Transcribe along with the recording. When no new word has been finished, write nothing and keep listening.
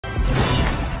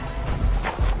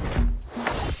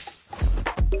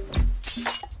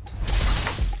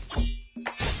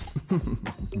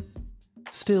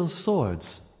Still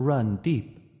swords run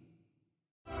deep.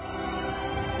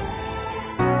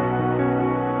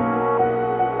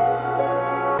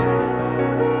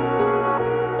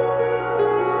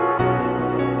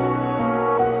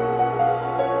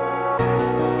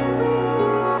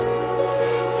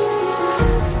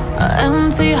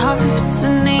 Empty hearts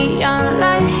and neon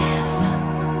lights,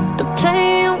 they're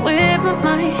playing with my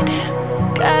mind.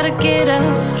 Gotta get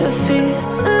out of here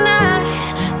tonight.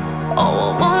 Oh,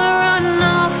 I wanna run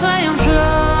off and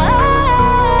fly.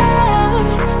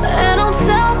 And I'll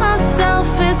tell myself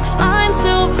it's fine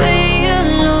to be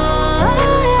alone,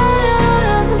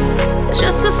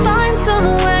 just to find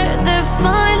somewhere that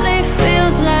finally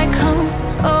feels like home.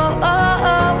 Oh, oh,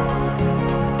 oh.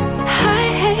 I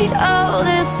hate all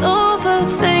this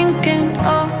overthinking.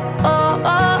 Oh, oh,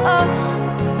 oh, oh.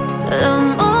 The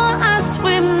more I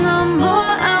swim, the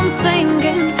more I'm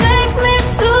sinking. Take me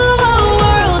to a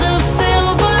world of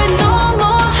silver. No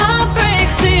more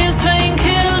heartbreaks, tears,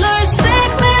 painkillers.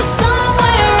 Take me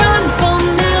somewhere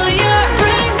unfamiliar.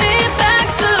 Bring me back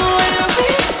to where we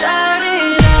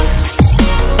started out.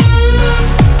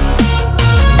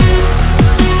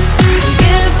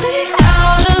 Get me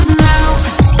out of now,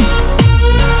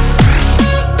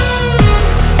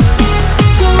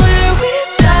 to where we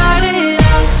started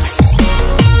out.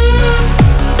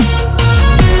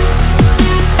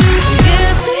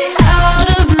 Get me out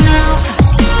of now,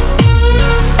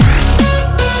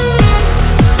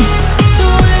 to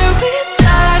where we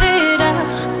started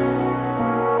out.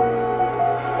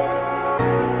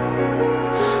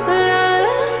 La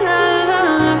la la la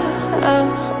la, oh,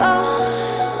 oh.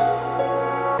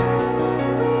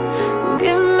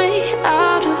 Get me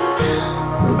out of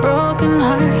broken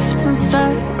hearts and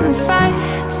starting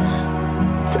fights,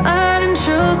 turning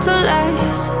truth to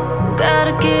lies.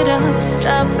 Gotta get up,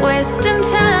 stop wasting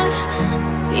time.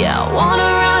 Yeah, I wanna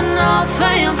run off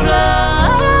and fly.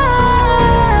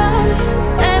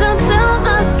 And I'll tell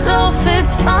myself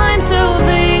it's fine to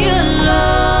be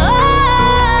alone,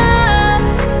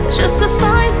 just to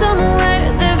find somewhere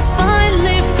that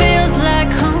finally feels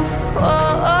like home.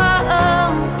 Oh, oh, oh.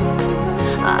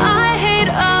 I hate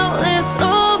all this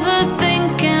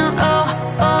overthinking. Oh,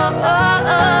 oh,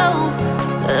 oh, oh.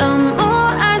 The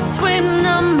more I swim,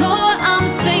 the more I'm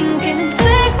sinking.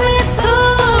 Take me to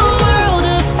a world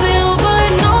of silver.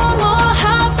 No more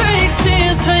heartbreaks,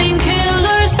 tears,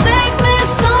 painkillers. Take me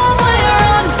somewhere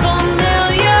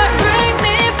unfamiliar. Bring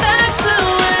me back to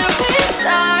where we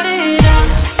started out.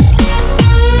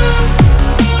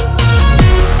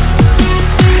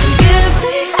 Get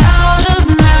me out of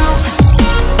now,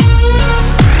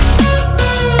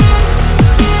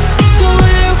 to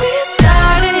where we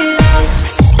started out.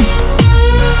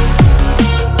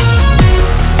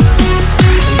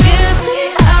 Get me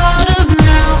out of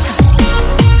now,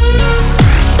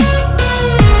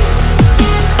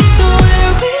 to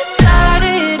where we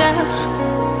started out.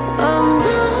 Oh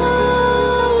no,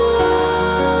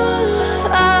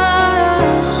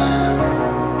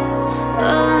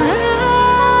 oh no.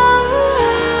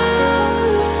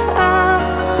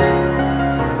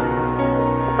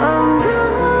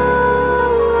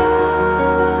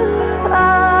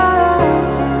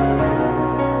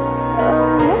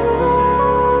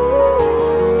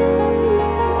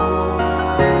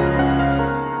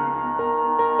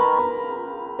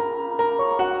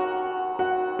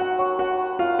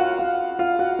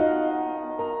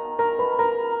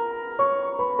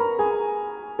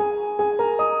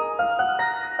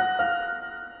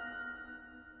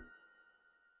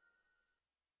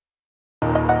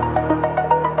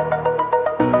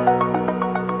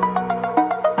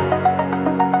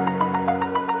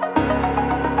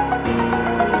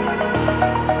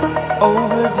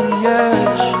 Over the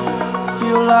edge,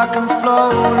 feel like I'm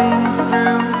floating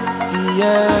through the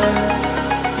air.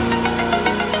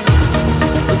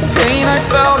 The pain I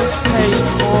felt is paid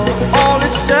for, all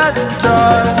is said and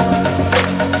done.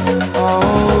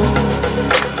 Oh,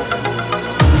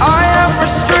 I am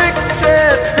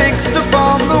restricted, fixed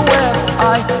upon the web.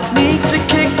 I need to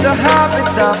kick the habit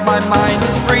that my mind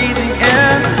is breathing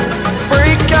in.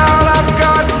 Break out, I've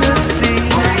got to see.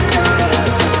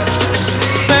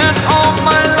 Spent all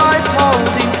my life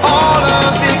holding all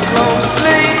of it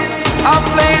closely. I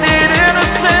played it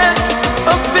innocent,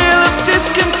 a feel of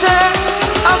discontent.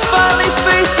 I'm finally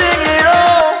facing it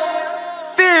all,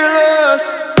 fearless.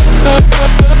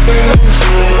 Fearless.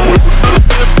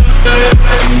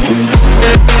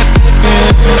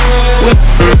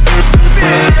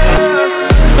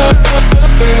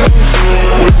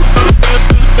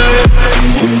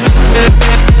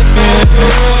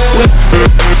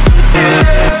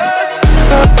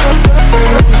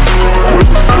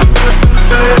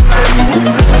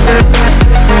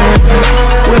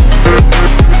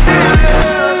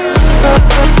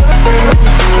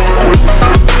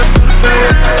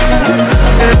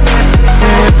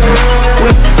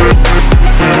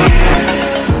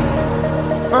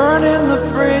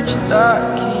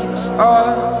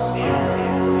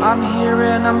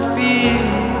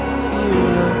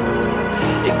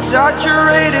 fearless.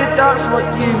 Exaggerated, that's what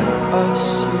you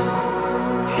assume.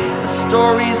 The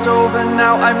story's over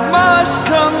now, I must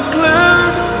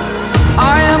conclude.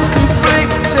 I am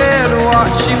conflicted,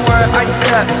 watching where I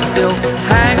step still,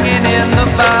 hanging in the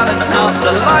balance. Not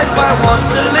the life I want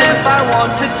to live, I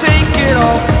want to take it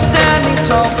all. Standing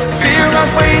tall, fear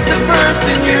outweighed the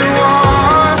person you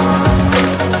are.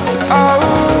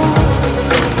 Oh,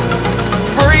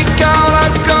 break out,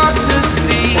 I've got to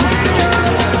see.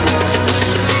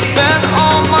 Spent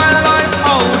all my life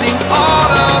holding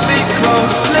all of it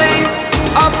closely.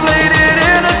 I played it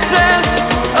innocent,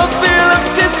 a feel of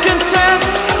discontent.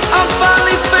 I'm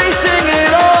finally facing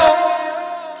it all,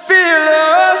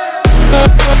 fearless.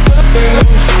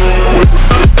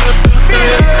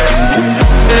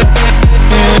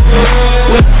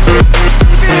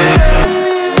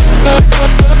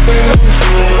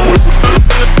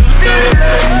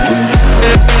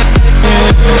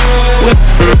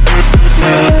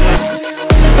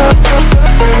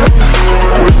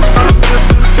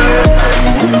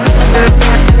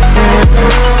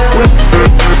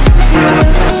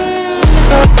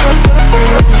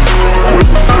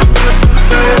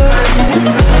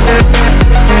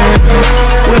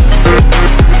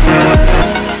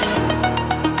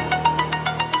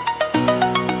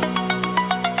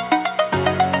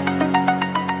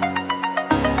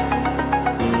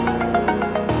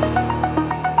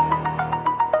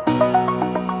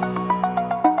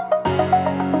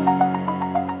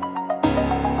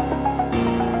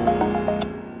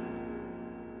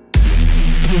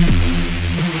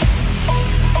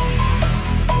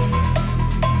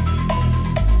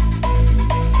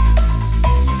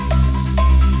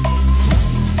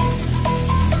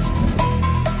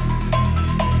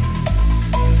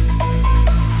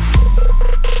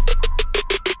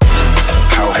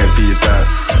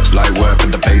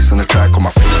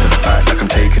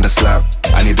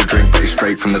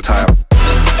 From the tile,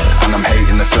 and I'm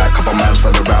hating the slack. Couple man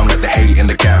slide around like the hate in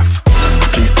the gaff.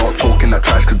 Please stop talking that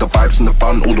trash, cause the vibes in the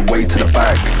front all the way to the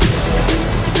back.